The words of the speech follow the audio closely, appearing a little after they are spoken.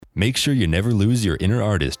Make sure you never lose your inner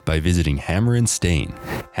artist by visiting Hammer & Stain.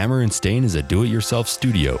 Hammer & Stain is a do-it-yourself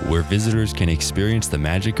studio where visitors can experience the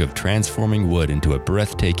magic of transforming wood into a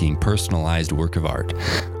breathtaking, personalized work of art.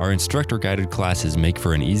 Our instructor-guided classes make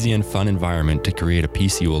for an easy and fun environment to create a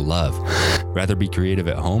piece you will love. Rather be creative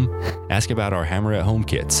at home? Ask about our Hammer at Home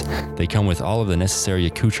kits. They come with all of the necessary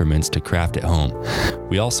accoutrements to craft at home.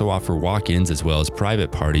 We also offer walk-ins as well as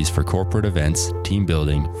private parties for corporate events, team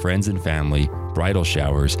building, friends and family, bridal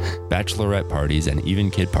showers, bachelorette parties, and even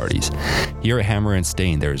kid parties. Here at Hammer &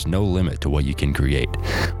 Stain, there is no limit to what you can create.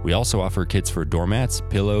 We also offer kits for doormats,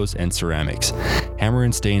 pillows, and ceramics. Hammer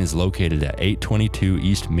 & Stain is located at 822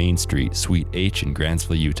 East Main Street, Suite H in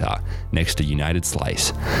Grantsville, Utah, next to United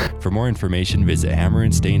Slice. For more information, visit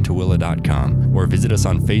hammerandstaintowilla.com or visit us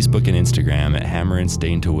on Facebook and Instagram at Hammer &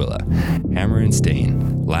 Stain Tooele. Hammer &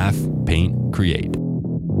 Stain. Laugh, paint, create.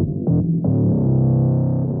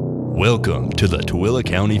 Welcome to the Tooele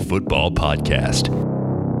County Football Podcast.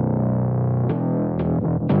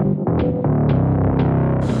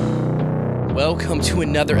 Welcome to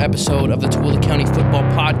another episode of the Tooele County Football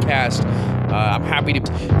Podcast. I'm happy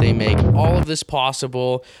they make all of this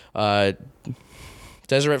possible.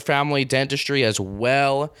 Deseret Family Dentistry as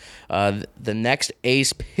well, the next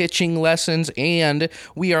ACE pitching lessons, and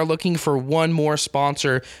we are looking for one more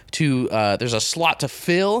sponsor to, there's a slot to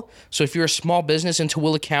fill, so if you're a small business in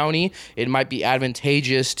Tooele County, it might be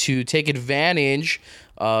advantageous to take advantage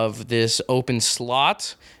of this open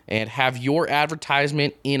slot and have your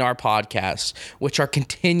advertisement in our podcasts, which are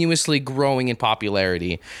continuously growing in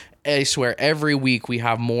popularity. I swear every week we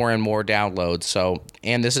have more and more downloads. So,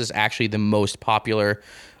 and this is actually the most popular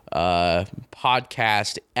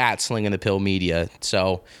podcast at Sling and the Pill Media.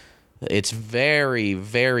 So it's very,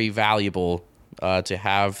 very valuable to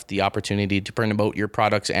have the opportunity to promote your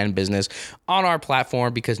products and business on our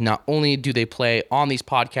platform, because not only do they play on these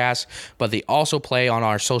podcasts, but they also play on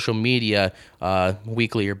our social media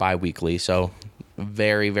weekly or bi-weekly. So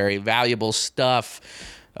very, very valuable stuff.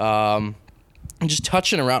 Just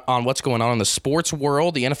touching around on what's going on in the sports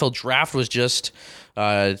world. The NFL draft was just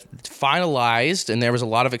finalized, and there was a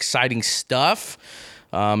lot of exciting stuff.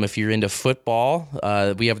 If you're into football,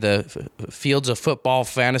 we have the Fields of Football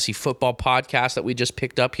Fantasy Football podcast that we just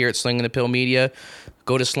picked up here at Sling and the Pill Media.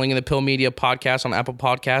 Go to Sling and the Pill Media podcast on Apple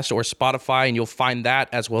Podcasts or Spotify, and you'll find that,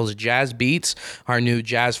 as well as Jazz Beats, our new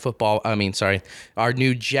jazz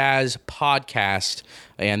podcast.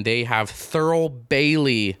 And they have Thurl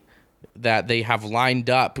Bailey that they have lined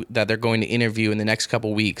up that they're going to interview in the next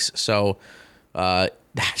couple weeks. So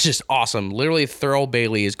that's just awesome. Literally, Thurl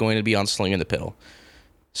Bailey is going to be on Sling and the Pill.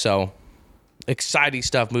 So exciting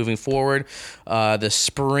stuff moving forward. The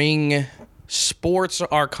spring sports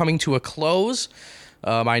are coming to a close.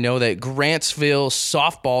 I know that Grantsville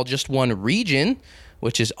softball just won region,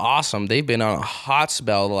 which is awesome. They've been on a hot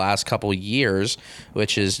spell the last couple years,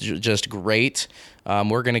 which is just great.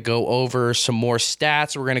 We're going to go over some more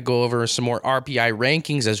stats. We're going to go over some more RPI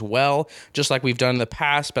rankings as well, just like we've done in the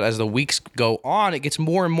past. But as the weeks go on, it gets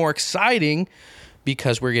more and more exciting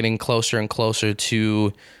because we're getting closer and closer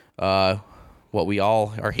to what we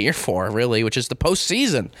all are here for, really, which is the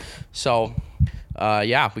postseason. So, we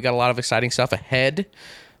got a lot of exciting stuff ahead.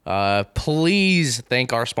 Please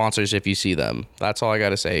thank our sponsors if you see them. That's all I got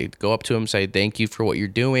to say. Go up to them, say thank you for what you're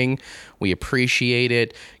doing. We appreciate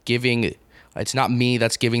it. It's not me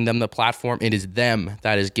that's giving them the platform. It is them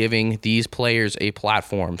that is giving these players a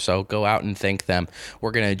platform. So go out and thank them.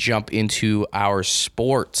 We're going to jump into our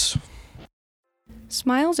sports.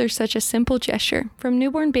 Smiles are such a simple gesture. From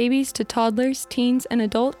newborn babies to toddlers, teens, and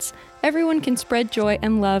adults, everyone can spread joy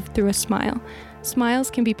and love through a smile.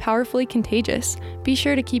 Smiles can be powerfully contagious. Be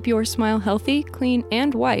sure to keep your smile healthy, clean,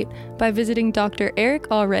 and white by visiting Dr. Eric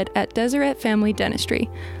Allred at Deseret Family Dentistry,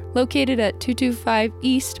 located at 225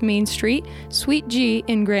 East Main Street, Suite G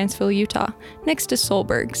in Grantsville, Utah, next to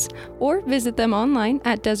Solberg's, or visit them online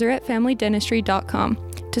at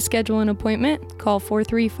DeseretFamilyDentistry.com. To schedule an appointment, call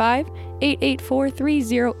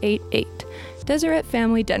 435-884-3088. Deseret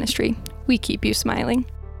Family Dentistry. We keep you smiling.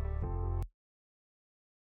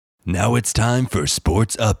 Now it's time for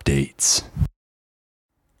sports updates.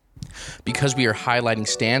 Because we are highlighting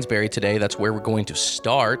Stansbury today, that's where we're going to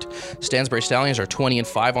start. Stansbury Stallions are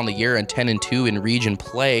 20-5 on the year and 10-2 in region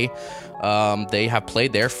play. They have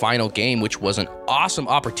played their final game, which was an awesome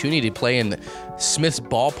opportunity to play in Smith's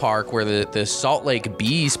Ballpark, where the Salt Lake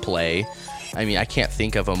Bees play. I mean, I can't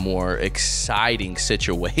think of a more exciting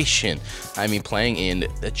situation. I mean, playing in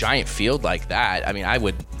a giant field like that, I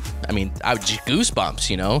would goosebumps,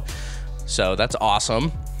 you know? So that's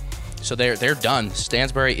awesome. So they're done.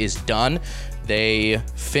 Stansbury is done. They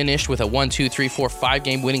finished with a 5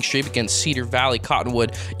 game winning streak against Cedar Valley,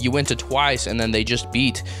 Cottonwood, Uinta twice, and then they just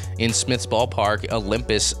beat in Smith's Ballpark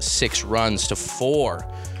Olympus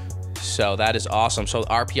 6-4. So that is awesome. So the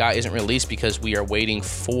RPI isn't released because we are waiting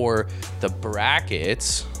for the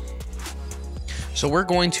brackets. So we're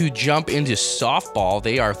going to jump into softball.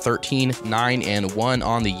 They are 13-9-1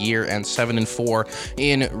 on the year and 7-4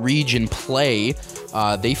 in region play.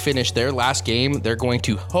 They finished their last game. They're going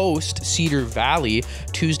to host Cedar Valley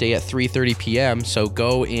Tuesday at 3:30 p.m. So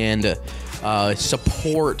go and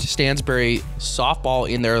support Stansbury softball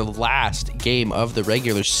in their last game of the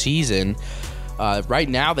regular season. Right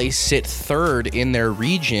now, they sit third in their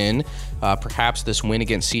region. Perhaps this win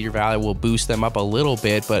against Cedar Valley will boost them up a little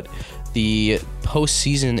bit, but the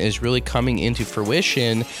postseason is really coming into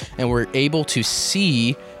fruition, and we're able to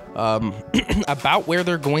see about where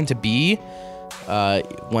they're going to be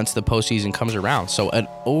once the postseason comes around. So an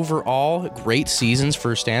overall great seasons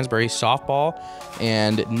for Stansbury softball,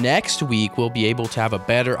 and next week we'll be able to have a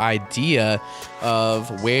better idea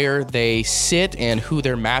of where they sit and who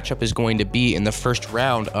their matchup is going to be in the first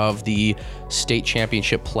round of the state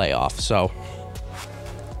championship playoff. So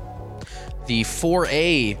the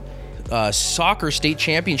 4A soccer state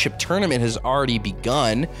championship tournament has already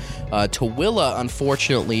begun. Tooele,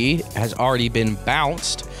 unfortunately, has already been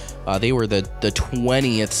bounced. They were the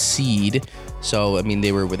 20th seed, so I mean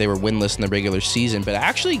they were winless in the regular season, but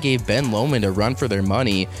actually gave Ben Lomond a run for their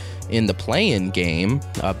money in the play-in game.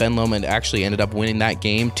 Ben Lomond actually ended up winning that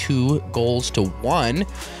game 2-1.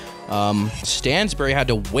 Stansbury had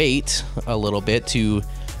to wait a little bit to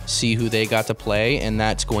see who they got to play, and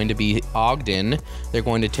that's going to be Ogden. They're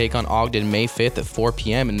going to take on Ogden May 5th at 4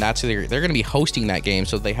 p.m., and that's they're going to be hosting that game,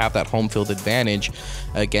 so they have that home field advantage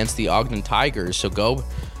against the Ogden Tigers. So go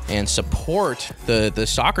and support the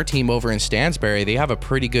soccer team over in Stansbury. They have a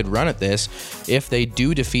pretty good run at this. If they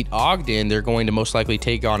do defeat Ogden, they're going to most likely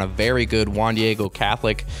take on a very good Juan Diego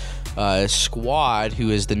Catholic squad, who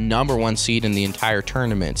is the #1 seed in the entire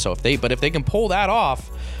tournament. So if they can pull that off,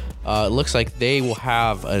 it looks like they will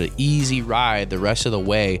have an easy ride the rest of the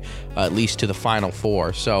way, at least to the Final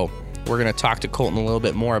Four. So we're going to talk to Colton a little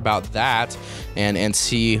bit more about that and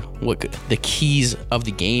see what the keys of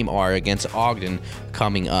the game are against Ogden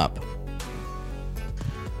coming up.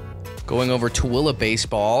 Going over Tooele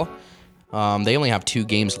baseball, they only have 2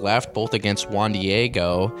 games left, both against Juan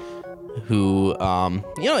Diego, who,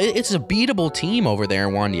 it's a beatable team over there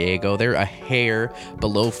in Juan Diego. They're a hair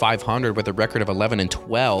below 500 with a record of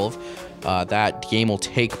 11-12. That game will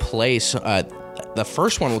take place. The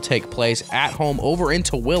first one will take place at home over in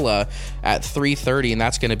Tooele at 3:30, and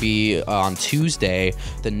that's going to be on Tuesday.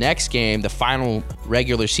 The next game, the final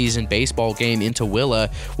regular season baseball game in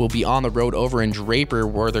Tooele, will be on the road over in Draper,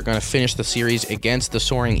 where they're going to finish the series against the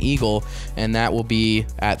Soaring Eagle, and that will be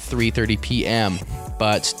at 3:30 p.m.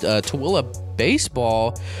 But Tooele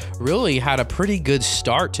baseball really had a pretty good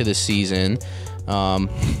start to the season.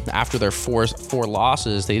 After their four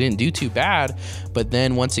losses, they didn't do too bad, but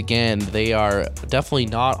then once again, they are definitely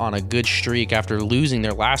not on a good streak after losing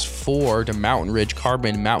their last 4 to Mountain Ridge,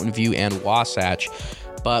 Carbon, Mountain View, and Wasatch.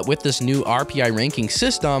 But with this new RPI ranking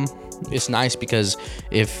system, it's nice because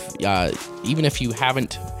even if you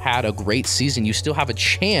haven't had a great season, you still have a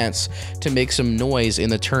chance to make some noise in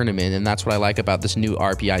the tournament, and that's what I like about this new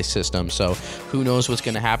RPI system. So who knows what's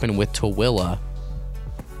going to happen with Tooele.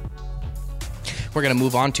 We're going to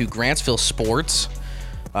move on to Grantsville sports.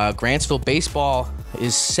 Grantsville baseball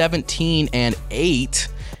is 17-8,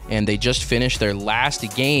 and they just finished their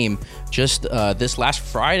last game just this last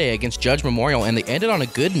Friday against Judge Memorial, and they ended on a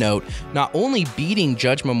good note, not only beating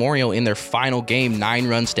Judge Memorial in their final game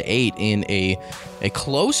 9-8 in a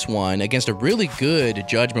close one against a really good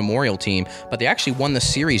Judge Memorial team, but they actually won the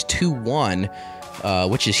series 2-1.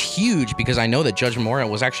 Which is huge because I know that Judge Memorial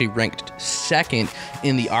was actually ranked 2nd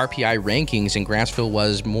in the RPI rankings, and Grantsville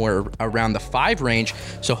was more around the 5 range.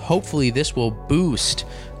 So hopefully this will boost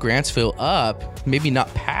Grantsville up, maybe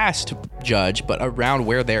not past Judge, but around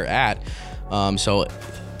where they're at. So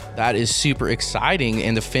that is super exciting,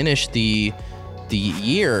 and to finish the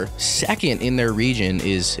year 2nd in their region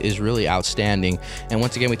is really outstanding. And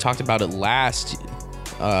once again, we talked about it last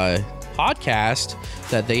podcast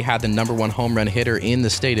that they had the #1 home run hitter in the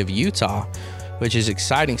state of Utah, which is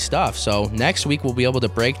exciting stuff. So next week we'll be able to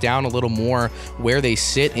break down a little more where they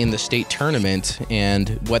sit in the state tournament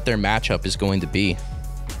and what their matchup is going to be.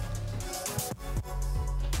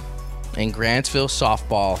 And Grantsville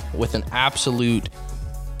softball with an absolute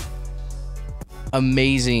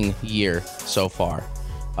amazing year so far.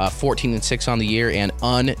 14-6 on the year and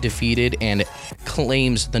undefeated, and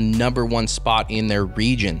claims the #1 spot in their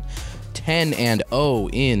region. 10-0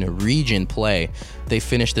 in region play. They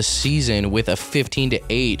finished the season with a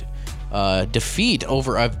 15-8 defeat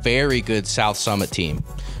over a very good South Summit team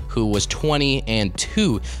who was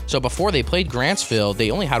 20-2. So before they played Grantsville,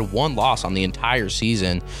 they only had one loss on the entire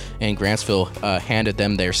season, and Grantsville handed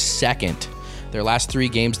them their second. Their last 3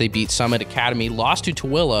 games, they beat Summit Academy, lost to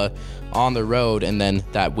Tooele on the road, and then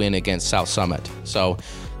that win against South Summit. So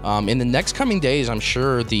in the next coming days, I'm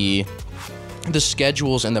sure the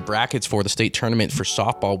schedules and the brackets for the state tournament for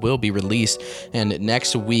softball will be released, and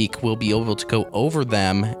next week we'll be able to go over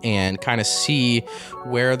them and kind of see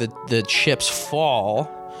where the chips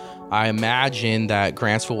fall. I imagine that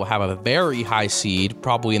Grantsville will have a very high seed,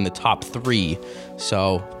 probably in the top 3.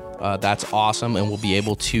 So that's awesome, and we'll be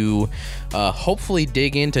able to hopefully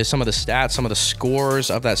dig into some of the stats, some of the scores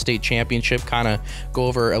of that state championship, kind of go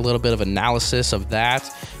over a little bit of analysis of that,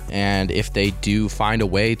 and if they do find a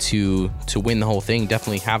way to win the whole thing,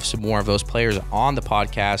 definitely have some more of those players on the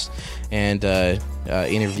podcast and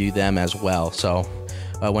interview them as well. So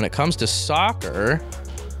when it comes to soccer,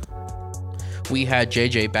 we had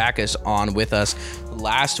JJ Backus on with us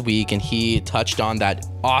last week, and he touched on that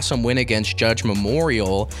awesome win against Judge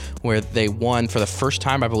Memorial, where they won for the first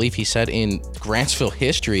time, I believe he said, in Grantsville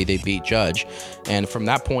history. They beat Judge, and from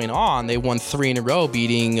that point on, they won 3 in a row,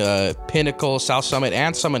 beating Pinnacle, South Summit,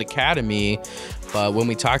 and Summit Academy. But when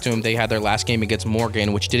we talked to them, they had their last game against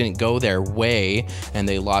Morgan, which didn't go their way, and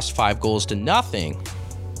they lost 5-0.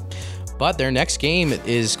 But their next game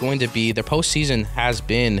is going to be, their postseason has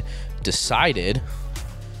been decided,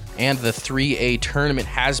 and the 3A tournament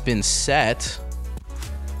has been set.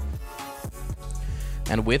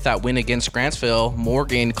 And with that win against Grantsville,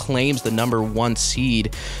 Morgan claims the number 1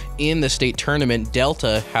 seed in the state tournament.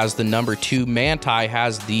 Delta has the number 2. Manti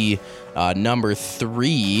has the number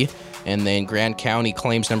 3. And then Grand County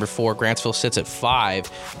claims number 4. Grantsville sits at 5.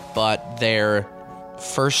 But their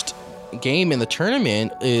first game in the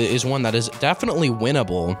tournament is one that is definitely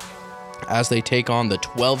winnable, as they take on the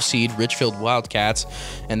 12 seed Richfield Wildcats,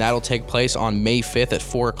 and that'll take place on May 5th at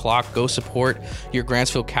 4 o'clock. Go support your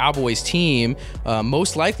Grantsville Cowboys team.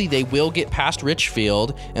 Most likely they will get past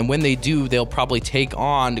Richfield, and when they do, they'll probably take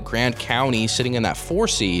on Grand County sitting in that 4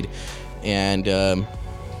 seed. And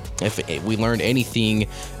if we learned anything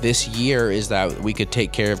this year, is that we could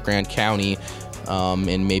take care of Grand County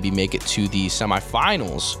and maybe make it to the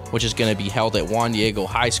semifinals, which is going to be held at Juan Diego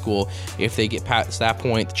High School. If they get past that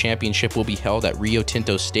point, the championship will be held at Rio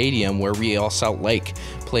Tinto Stadium, where Real Salt Lake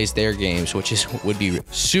plays their games, which would be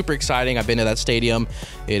super exciting. I've been to that stadium.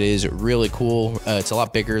 It is really cool. It's a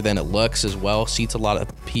lot bigger than it looks as well. Seats a lot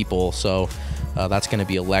of people, so that's going to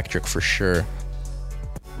be electric for sure.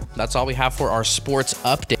 That's all we have for our sports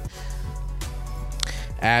update.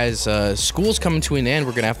 As school's coming to an end,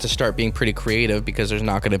 we're going to have to start being pretty creative, because there's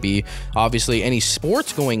not going to be, obviously, any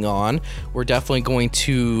sports going on. We're definitely going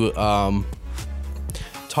to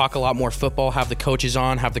talk a lot more football, have the coaches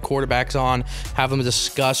on, have the quarterbacks on, have them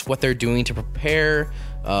discuss what they're doing to prepare.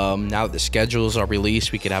 Now that the schedules are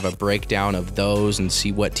released, we could have a breakdown of those and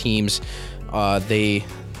see what teams that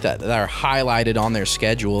are highlighted on their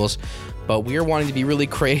schedules. But we are wanting to be really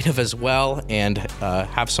creative as well, and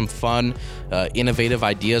have some fun, innovative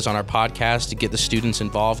ideas on our podcast to get the students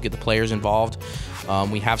involved, get the players involved.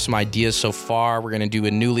 We have some ideas so far. We're going to do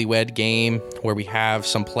a newlywed game where we have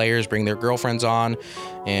some players bring their girlfriends on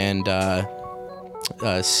and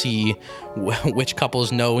see which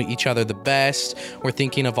couples know each other the best. We're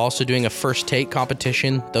thinking of also doing a first take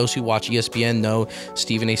competition. Those who watch ESPN know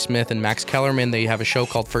Stephen A. Smith and Max Kellerman. They have a show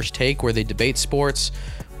called First Take where they debate sports.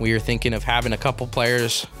 We are thinking of having a couple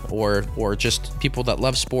players or just people that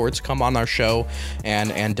love sports come on our show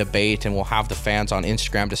and debate, and we'll have the fans on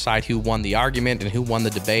Instagram decide who won the argument and who won the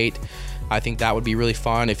debate. I think that would be really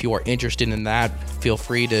fun. If you are interested in that, feel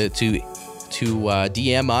free to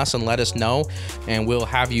DM us and let us know, and we'll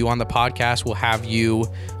have you on the podcast. We'll have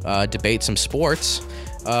you debate some sports.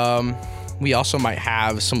 We also might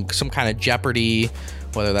have some kind of Jeopardy,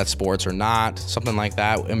 whether that's sports or not, something like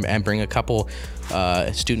that, and bring a couple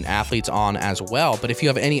student athletes on as well. But if you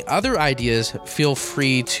have any other ideas, feel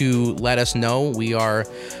free to let us know. We are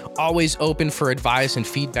always open for advice and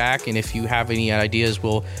feedback, and if you have any ideas,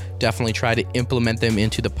 we'll definitely try to implement them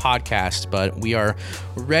into the podcast. But we are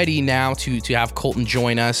ready now to have Colton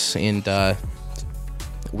join us, and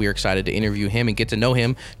we're excited to interview him and get to know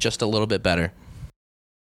him just a little bit better.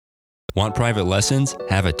 Want private lessons?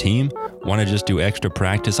 Have a team? Want to just do extra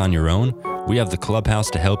practice on your own? We have the clubhouse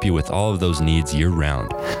to help you with all of those needs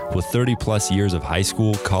year-round. With 30-plus years of high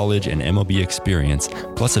school, college, and MLB experience,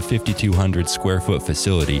 plus a 5,200 square foot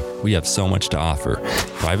facility, we have so much to offer.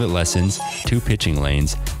 Private lessons, 2 pitching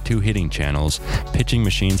lanes, 2 hitting channels, pitching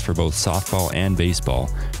machines for both softball and baseball,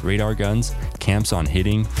 radar guns, camps on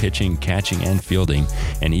hitting, pitching, catching, and fielding,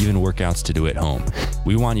 and even workouts to do at home.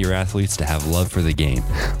 We want your athletes to have love for the game.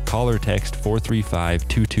 Call or text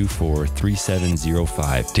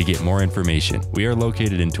 435-224-3705 to get more information. We are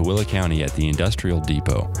located in Tooele County at the Industrial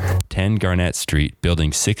Depot, 10 Garnett Street,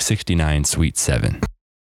 Building 669, Suite 7.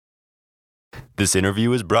 This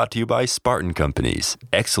interview is brought to you by Spartan Companies,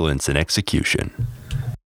 excellence in execution.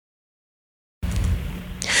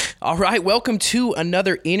 All right, welcome to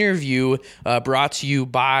another interview brought to you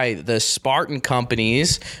by the Spartan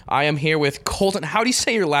Companies. I am here with Colton. How do you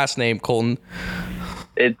say your last name, Colton?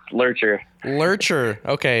 It's Lurcher. Lurcher.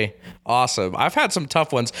 Okay, awesome. I've had some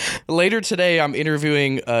tough ones. Later today, I'm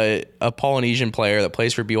interviewing a Polynesian player that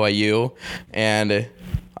plays for BYU, and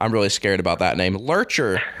I'm really scared about that name.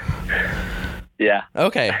 Lurcher. Yeah.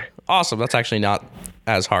 Okay, awesome. That's actually not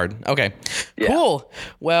as hard. Okay, Yeah. Cool.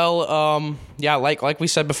 Well, yeah, like we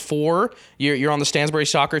said before, you're on the Stansbury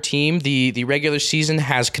soccer team. The regular season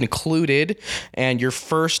has concluded, and your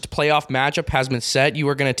first playoff matchup has been set. You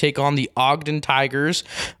are going to take on the Ogden Tigers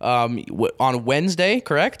on Wednesday,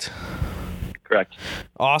 correct? Correct.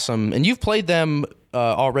 Awesome. And you've played them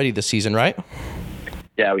already this season, right?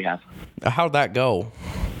 Yeah, we have. How'd that go?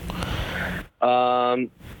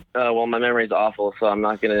 Well, my memory's awful, so I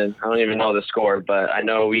don't even know the score, but I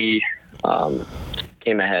know we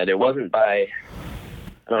came ahead. It wasn't by,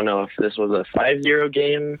 I don't know if this was a 5-0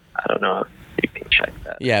 game. I don't know if you can check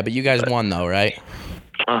that. Yeah, but you guys won though, right?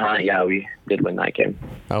 Yeah, we did win that game.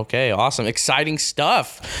 Okay, awesome. Exciting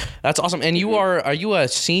stuff. That's awesome. And are you a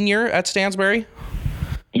senior at Stansbury?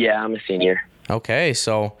 Yeah, I'm a senior. Okay,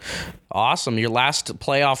 so awesome. Your last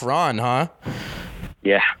playoff run, huh?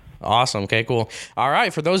 Yeah. Awesome. Okay, cool. All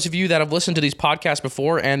right. For those of you that have listened to these podcasts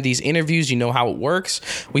before and these interviews, you know how it works.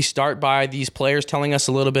 We start by these players telling us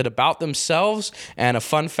a little bit about themselves and a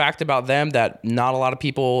fun fact about them that not a lot of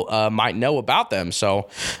people might know about them. So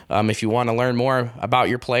if you want to learn more about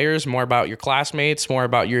your players, more about your classmates, more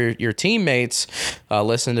about your teammates,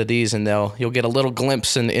 listen to these and you'll get a little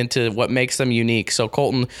glimpse into what makes them unique. So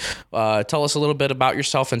Colton, tell us a little bit about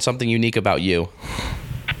yourself and something unique about you.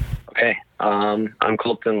 Okay. I'm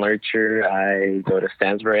Colton Lurcher. I go to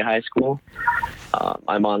Stansbury High School.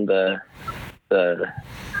 I'm on the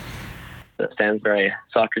Stansbury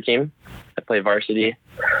soccer team. I play varsity.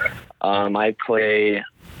 I play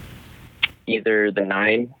either the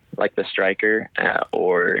 9, like the striker,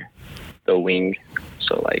 or the wing.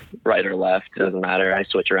 So like right or left, it doesn't matter. I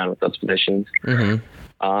switch around with those positions. Mm-hmm.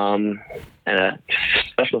 And a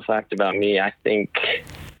special fact about me, I think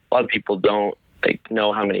a lot of people don't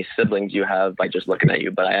know how many siblings you have by just looking at you,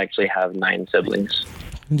 but I actually have 9 siblings.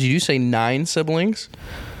 Did you say 9 siblings?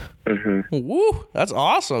 Mm-hmm. Woo, that's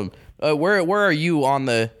awesome. Where are you are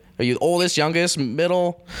you the oldest, youngest,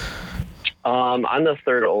 middle? I'm the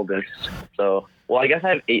 3rd oldest. So, well, I guess I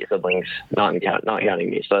have 8 siblings, not counting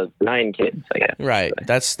me. So 9 kids, I guess. Right.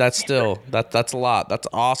 That's still that's a lot. That's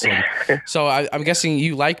awesome. So I'm guessing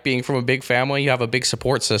you like being from a big family. You have a big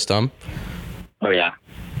support system. Oh yeah.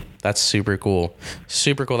 That's super cool.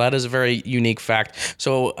 Super cool. That is a very unique fact.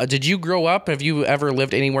 So did you grow up? Have you ever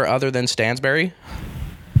lived anywhere other than Stansbury?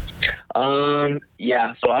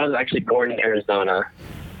 Yeah. So I was actually born in Arizona,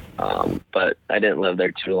 but I didn't live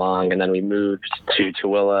there too long. And then we moved to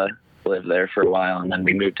Tooele, lived there for a while. And then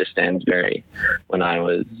we moved to Stansbury when I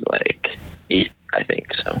was like 8, I think.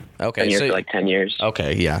 So okay, been here for like 10 years.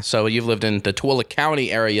 Okay, yeah. So you've lived in the Tooele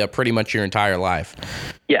County area pretty much your entire life.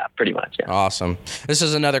 Yeah, pretty much. Yeah. Awesome. This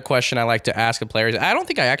is another question I like to ask the players. I don't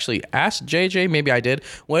think I actually asked JJ. Maybe I did.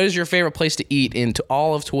 What is your favorite place to eat in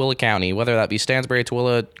all of Tooele County? Whether that be Stansbury,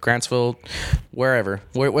 Tooele, Grantsville, wherever.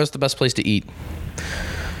 Where's the best place to eat?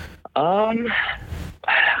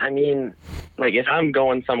 I mean, like if I'm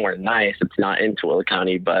going somewhere nice, it's not in Tooele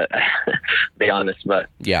County, but be honest, but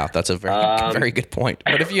yeah, that's a very good point.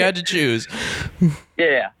 But if you had to choose,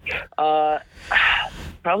 yeah,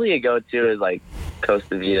 probably a go-to is like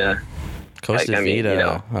Costa Vida. Costa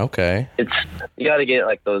Vida. Okay. You got to get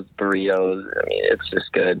like those burritos. I mean, it's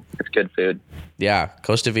just good. It's good food. Yeah,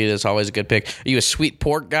 Costa Vida is always a good pick. Are you a sweet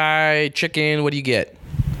pork guy? Chicken? What do you get?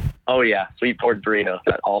 Oh yeah, sweet pork burrito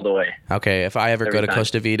all the way. Okay, if I ever go to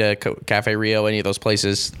Costa Vida, Cafe Rio, any of those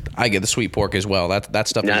places, I get the sweet pork as well. That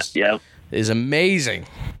stuff is amazing.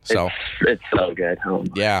 So it's so good. Oh,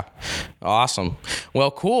 yeah, awesome.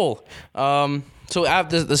 Well, cool. So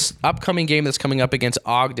this upcoming game that's coming up against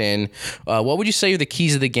Ogden, what would you say are the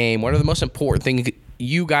keys of the game? What are the most important things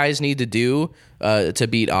you guys need to do to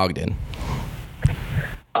beat Ogden?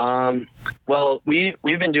 Well, we've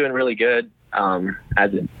been doing really good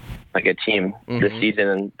as a team this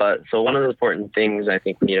season. But so one of the important things I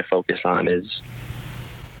think we need to focus on is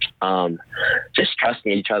just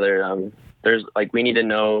trusting each other. We need to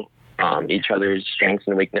know each other's strengths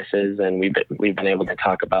and weaknesses, and we've been able to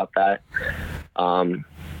talk about that.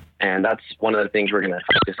 And that's one of the things we're going to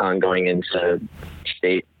focus on going into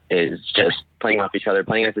state, is just playing off each other,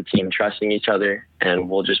 playing as a team, trusting each other, and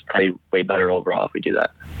we'll just play way better overall if we do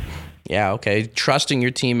that. Yeah, okay. Trusting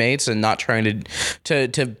your teammates and not trying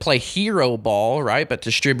to play hero ball, right? But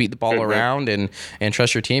distribute the ball around and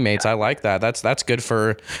trust your teammates. I like that. That's good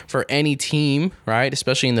for any team, right?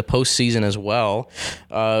 Especially in the postseason as well.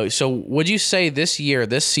 So would you say this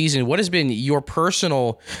season, what has been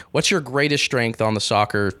what's your greatest strength on the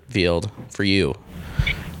soccer field for you?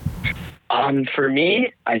 For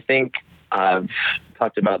me, I think I've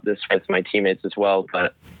talked about this with my teammates as well,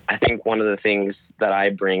 but I think one of the things that I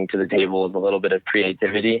bring to the table is a little bit of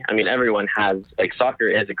creativity. I mean, everyone has, soccer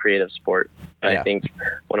is a creative sport. But I think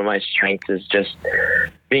one of my strengths is just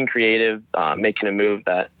being creative, making a move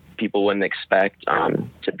that people wouldn't expect,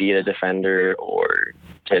 to beat a defender or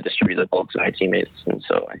to distribute the ball to my teammates. And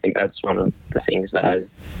so I think that's one of the things that I've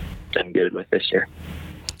done good with this year.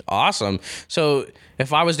 Awesome. So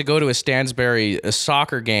if I was to go to a Stansbury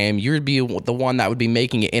soccer game, you would be the one that would be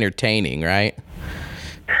making it entertaining, right?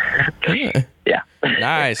 Yeah.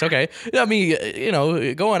 Nice. Okay. I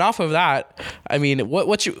mean, going off of that, I mean,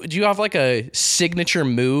 do you have a signature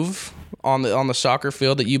move on the soccer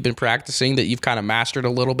field that you've been practicing that you've kind of mastered a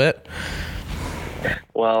little bit?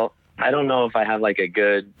 Well, I don't know if I have a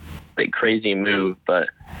good, crazy move, but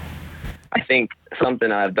I think something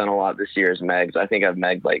I've done a lot this year is megs. I think I've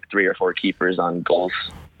megged 3 or 4 keepers on goals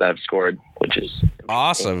that I've scored, which is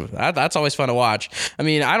awesome. That's always fun to watch. I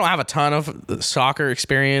mean, I don't have a ton of soccer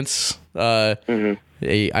experience. I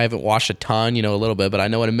haven't watched a ton, a little bit, but I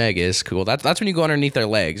know what a meg is. Cool. That's when you go underneath their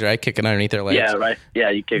legs, right? Kicking underneath their legs. Yeah, right. Yeah,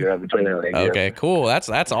 you kick it up between their legs. Okay, yeah. Cool. That's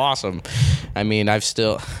awesome. I mean,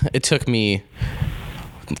 it took me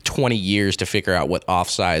 20 years to figure out what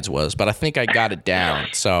offsides was, but I think I got it down.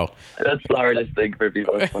 So that's the hardest thing for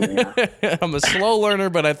people. I'm a slow learner,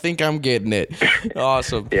 but I think I'm getting it.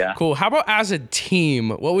 Awesome. Yeah. Cool. How about as a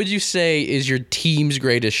team? What would you say is your team's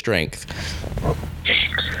greatest strength?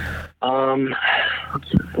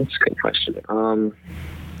 That's a good question.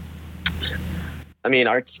 I mean,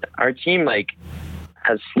 our team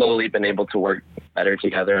has slowly been able to work better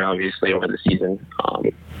together, obviously, over the season.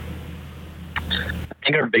 I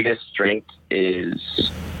think our biggest strength is,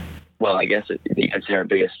 I'd say our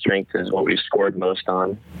biggest strength is what we've scored most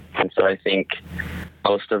on. And so I think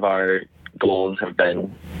most of our goals have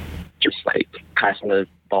been just passing the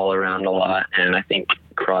ball around a lot. And I think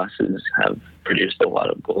crosses have produced a lot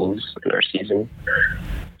of goals in our season.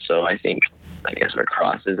 So I guess our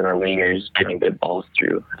crosses and our wingers getting good balls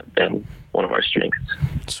through have been one of our strengths.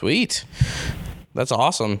 Sweet. That's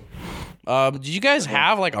awesome. Did you guys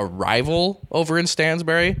have a rival over in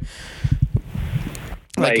Stansbury?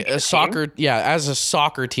 A soccer, as a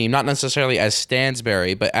soccer team, not necessarily as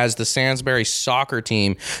Stansbury, but as the Stansbury soccer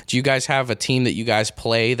team. Do you guys have a team that you guys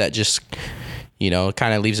play that just,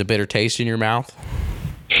 kind of leaves a bitter taste in your mouth?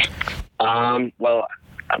 Well,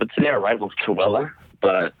 I would say our rival is Tooele,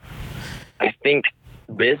 but I think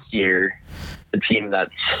this year the team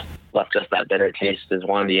that's left us that bitter taste is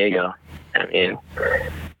Juan Diego. I mean,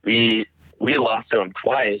 we lost to him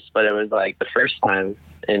twice, but it was the first time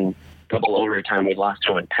in double overtime we lost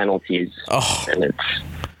to him in penalties. Oh. And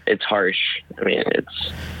it's harsh. I mean,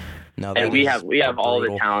 we have all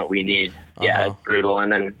the talent we need. Uh-huh. Yeah, it's brutal.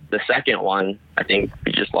 And then the second one, I think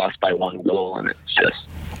we just lost by 1 goal, and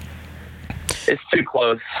it's too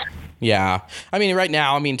close. Yeah. I mean, right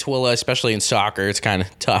now, Tooele, especially in soccer, it's kind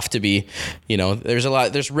of tough to be, there's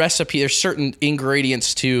certain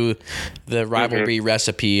ingredients to the rivalry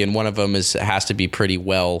recipe, and one of them has to be pretty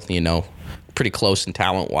well, pretty close in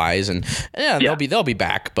talent wise, and they'll be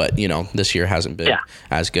back, but this year hasn't been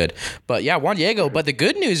as good. But Juan Diego. But the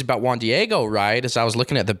good news about Juan Diego, right, as I was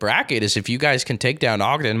looking at the bracket, is if you guys can take down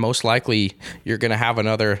Ogden, most likely you're going to have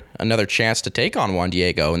another chance to take on Juan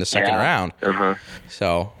Diego in the second round.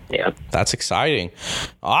 So that's exciting.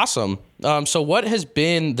 Awesome. So what has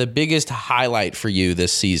been the biggest highlight for you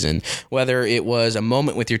this season? Whether it was a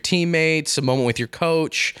moment with your teammates, a moment with your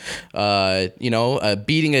coach,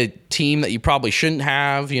 beating a team that you probably shouldn't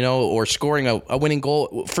have, or scoring a winning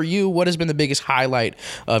goal. For you, what has been the biggest highlight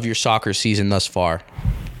of your soccer season thus far?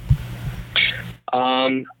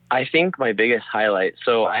 I think my biggest highlight,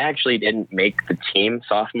 so I actually didn't make the team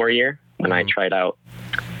sophomore year when I tried out.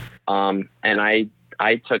 And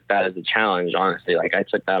I took that as a challenge, honestly. Like, I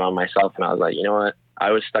took that on myself, and I was like, you know what?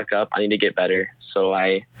 I was stuck up. I need to get better. So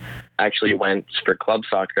I actually went for club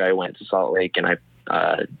soccer. I went to Salt Lake, and I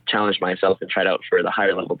challenged myself and tried out for the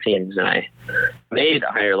higher level teams, and I made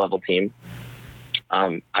a higher level team.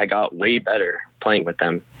 I got way better playing with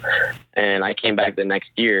them, and I came back the next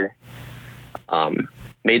year,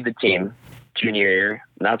 made the team junior year.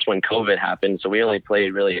 That's when COVID happened, so we only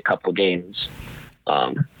played really a couple games.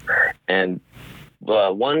 And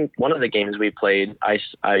one of the games we played, I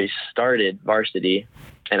started varsity,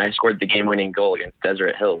 and I scored the game-winning goal against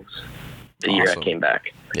Deseret Hills the year I came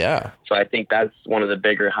back. Yeah. So I think that's one of the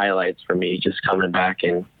bigger highlights for me, just coming back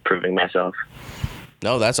and proving myself.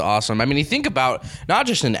 No, that's awesome. I mean, you think about not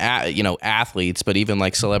just athletes, but even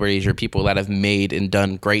like celebrities or people that have made and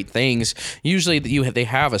done great things. Usually, they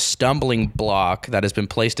have a stumbling block that has been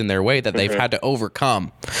placed in their way that they've had to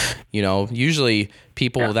overcome. Usually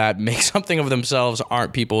people that make something of themselves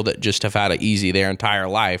aren't people that just have had it easy their entire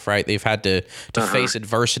life, right? They've had to face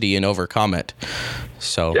adversity and overcome it.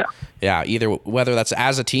 So, either whether that's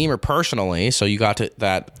as a team or personally. So you got to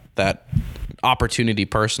that opportunity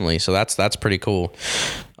personally, so that's pretty cool.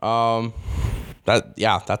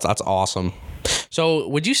 That's awesome. So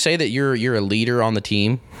would you say that you're a leader on the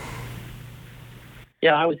team?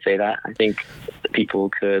 Yeah, I would say that. I think people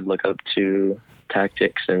could look up to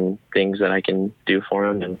tactics and things that I can do for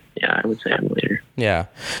them, and I would say I'm a leader. Yeah.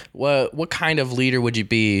 What kind of leader would you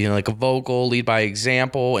be? Like a vocal, lead by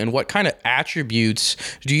example, and what kind of attributes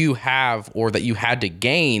do you have or that you had to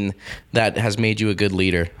gain that has made you a good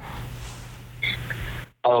leader?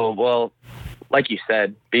 Oh, well, like you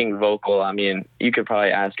said, being vocal, I mean, you could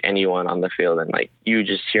probably ask anyone on the field, and like, you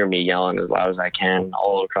just hear me yelling as loud as I can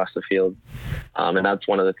all across the field. And that's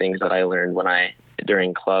one of the things that I learned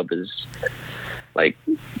during club is like,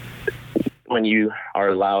 when you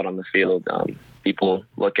are loud on the field, people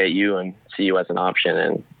look at you and see you as an option,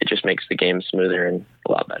 and it just makes the game smoother and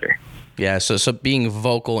a lot better. Yeah, so being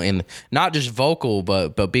vocal, and not just vocal,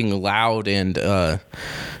 but being loud and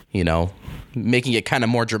making it kind of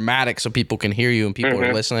more dramatic so people can hear you and people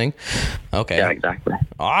are listening. Okay. Yeah, exactly.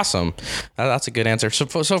 Awesome. That's a good answer.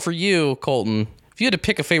 So for you, Colton, if you had to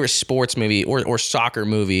pick a favorite sports movie or soccer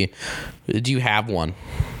movie, do you have one?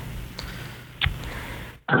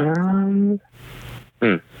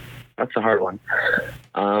 That's a hard one.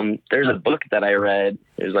 There's a book that I read.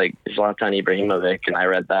 It was like Zlatan Ibrahimovic, and I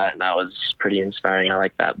read that, and that was pretty inspiring. I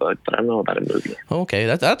like that book, but I don't know about a movie. Okay,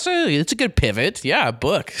 it's a good pivot. Yeah, a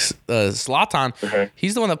book. Zlatan,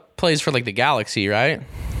 he's the one that plays for like the Galaxy, right?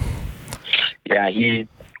 Yeah, he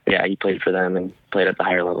played for them and played at the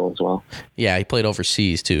higher level as well. Yeah, he played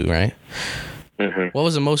overseas too, right? What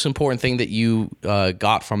was the most important thing that you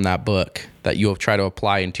got from that book that you'll try to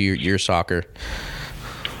apply into your soccer?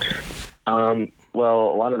 Well,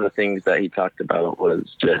 a lot of the things that he talked about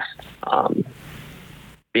was just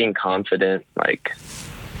being confident. Like,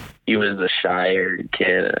 he was a shyer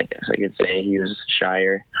kid, I guess I could say. He was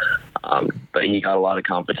shyer, but he got a lot of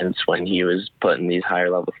confidence when he was put in these higher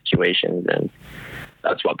level situations, and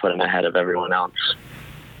that's what put him ahead of everyone else.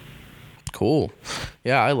 Cool.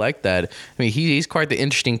 Yeah, I like that. I mean, he's quite the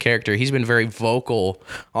interesting character. He's been very vocal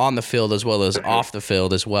on the field as well as off the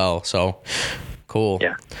field as well. So cool.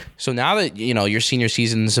 Yeah. So now that, your senior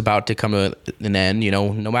season is about to come to an end,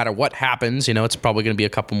 no matter what happens, it's probably going to be a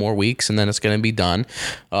couple more weeks and then it's going to be done.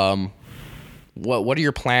 What are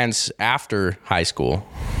your plans after high school?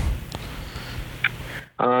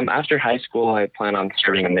 After high school, I plan on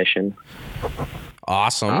starting a mission.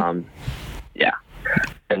 Awesome. Yeah.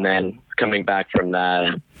 And then coming back from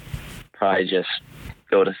that, probably just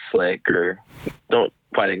go to Slick, or don't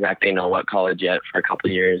quite exactly know what college yet, for a couple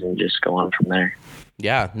of years, and just go on from there.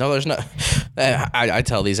 Yeah, no, there's no. I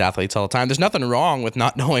tell these athletes all the time, there's nothing wrong with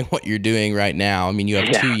not knowing what you're doing right now. I mean, you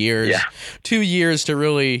have 2 years, 2 years to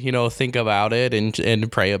really, think about it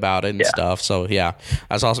and pray about it and stuff. So yeah,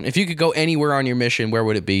 that's awesome. If you could go anywhere on your mission, where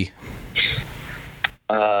would it be?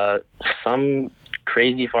 Some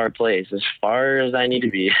crazy far place, as far as I need to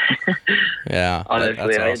be. Yeah,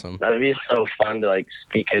 honestly, that's awesome. That'd be so fun to like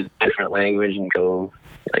speak a different language and go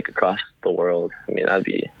like across the world. I mean, that's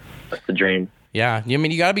the dream. Yeah, I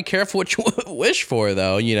mean, you gotta be careful what you wish for,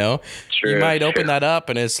 though. True, you might open that up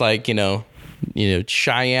and it's like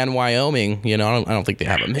Cheyenne, Wyoming. I don't think they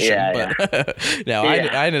have a mission. But no,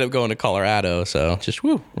 I ended up going to Colorado, so just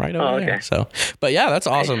right over there. So, but yeah, that's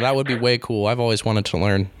awesome. That would be way cool. I've always wanted to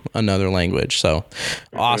learn another language. So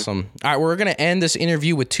awesome. All right, we're going to end this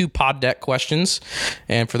interview with 2 Pod Deck questions.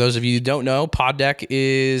 And for those of you who don't know, Pod Deck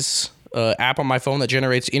is an app on my phone that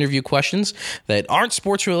generates interview questions that aren't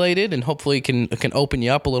sports related and hopefully can open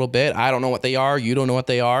you up a little bit. I don't know what they are. You don't know what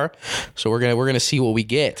they are. So we're going to see what we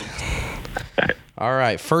get. All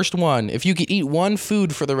right, first one. If you could eat one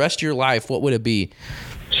food for the rest of your life, what would it be?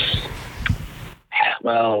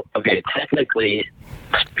 Well, okay, technically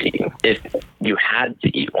speaking, if you had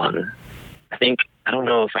to eat one, I don't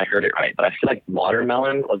know if I heard it right, but I feel like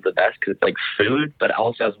watermelon was the best because it's like food, but it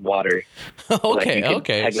also has water. Okay,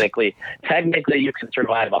 like Technically, you can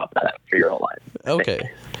survive off that for your whole life.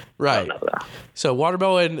 Okay, right. So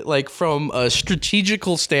watermelon, like from a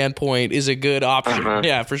strategical standpoint, is a good option.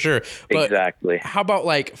 Yeah, for sure. But exactly. How about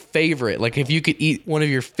like favorite? Like if you could eat one of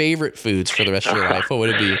your favorite foods for the rest of your life, what would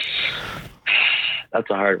it be? That's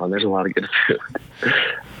a hard one. There's a lot of good food.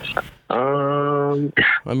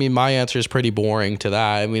 I mean, my answer is pretty boring to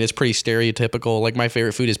that. I mean, it's pretty stereotypical. Like my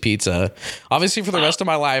favorite food is pizza. Obviously, for the rest of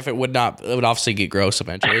my life, it would obviously get gross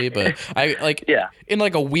eventually. But in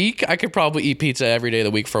like a week, I could probably eat pizza every day of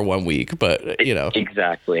the week for 1 week. But you know,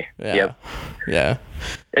 exactly. Yeah. Yep. Yeah.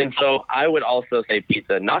 And so I would also say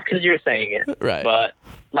pizza, not because you're saying it, right? But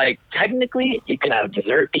like technically, you can have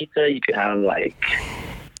dessert pizza. You can have like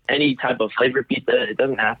any type of flavored pizza. It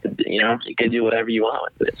doesn't have to be, you can do whatever you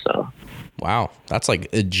want with it. So, wow, that's like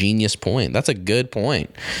a genius point. That's a good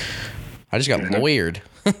point. I just got lawyered.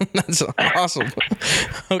 That's awesome.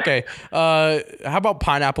 Okay. How about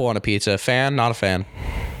pineapple on a pizza? Fan, not a fan?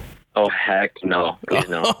 Oh, heck no. Please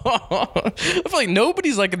no. I feel like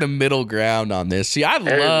nobody's like in the middle ground on this. See, love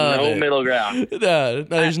no it. Middle ground. No,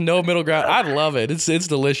 there's no middle ground. I love it. It's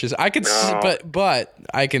delicious. I can see, but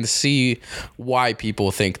I can see why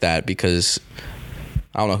people think that because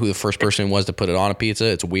I don't know who the first person was to put it on a pizza.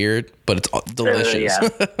 It's weird, but it's delicious.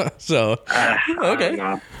 So,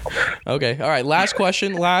 okay. Okay. All right. Last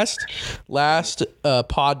question. Last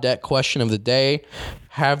Pod Deck question of the day.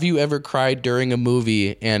 Have you ever cried during a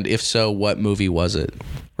movie? And if so, what movie was it?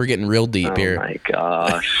 We're getting real deep here. Oh, my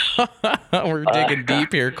gosh. We're digging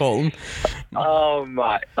deep here, Colton. Oh,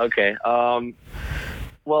 my. Okay.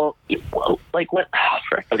 Well, like what?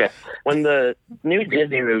 Okay. When the new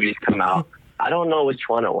Disney movies come out, I don't know which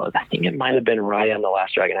one it was. I think it might have been Raya and the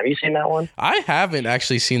Last Dragon. Have you seen that one? I haven't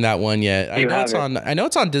actually seen that one yet. I know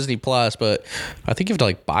it's on Disney Plus, but I think you have to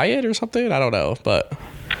like buy it or something. I don't know, but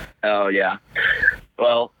oh yeah.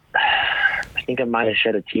 Well, I think I might have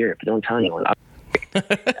shed a tear, but don't tell anyone.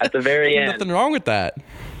 At the very end. Nothing wrong with that.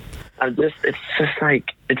 It's just like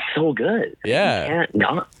it's so good. Yeah. You can't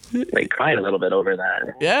not cried a little bit over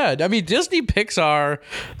that. Yeah, I mean Disney Pixar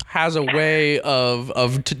has a way of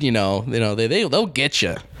they'll get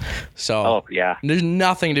you. So there's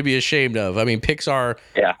nothing to be ashamed of. I mean Pixar,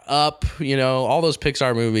 Up, all those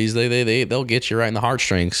Pixar movies, they'll get you right in the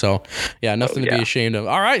heartstrings. So nothing to be ashamed of.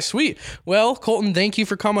 All right, sweet. Well, Colton, thank you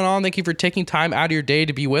for coming on. Thank you for taking time out of your day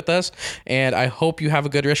to be with us, and I hope you have a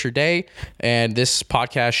good rest of your day. And this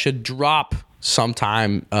podcast should drop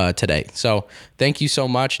sometime today. So thank you so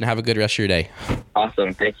much and have a good rest of your day.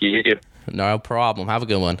 Awesome. Thank you. You too. No problem. Have a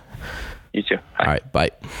good one. You too. Bye. All right.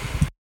 Bye.